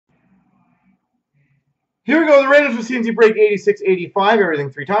Here we go. The Raiders with CNC break 86, 85. Everything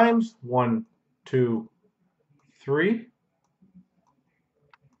three times. 1, 2, 3.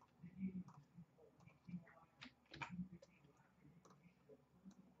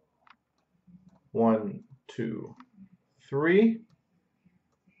 One, two, three.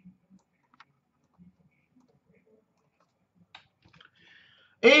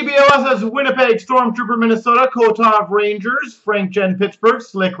 ABLS has Winnipeg, Stormtrooper, Minnesota, Kotov, Rangers, Frank Jen, Pittsburgh,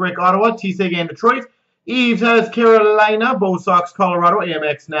 Slick Rick, Ottawa, T-Sagan, Detroit. Eves has Carolina, Bo Sox, Colorado,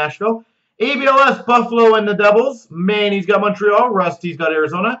 AMX, Nashville. ABLS, Buffalo and the Devils. Manny's got Montreal, Rusty's got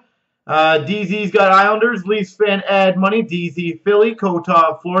Arizona. DZ's got Islanders, Leafs fan Ad Money, DZ, Philly,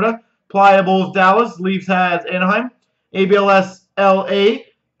 Kotov, Florida. Pliables, Dallas, Leafs has Anaheim. ABLS, LA.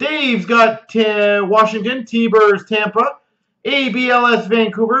 Dave's got Washington, T-Birds, Tampa. ABLS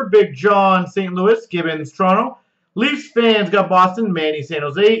Vancouver, Big John St. Louis, Gibbons Toronto. Leafs fans got Boston, Manny San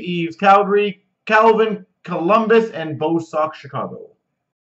Jose, Eves Calgary, Calvin Columbus, and Bo Sox Chicago.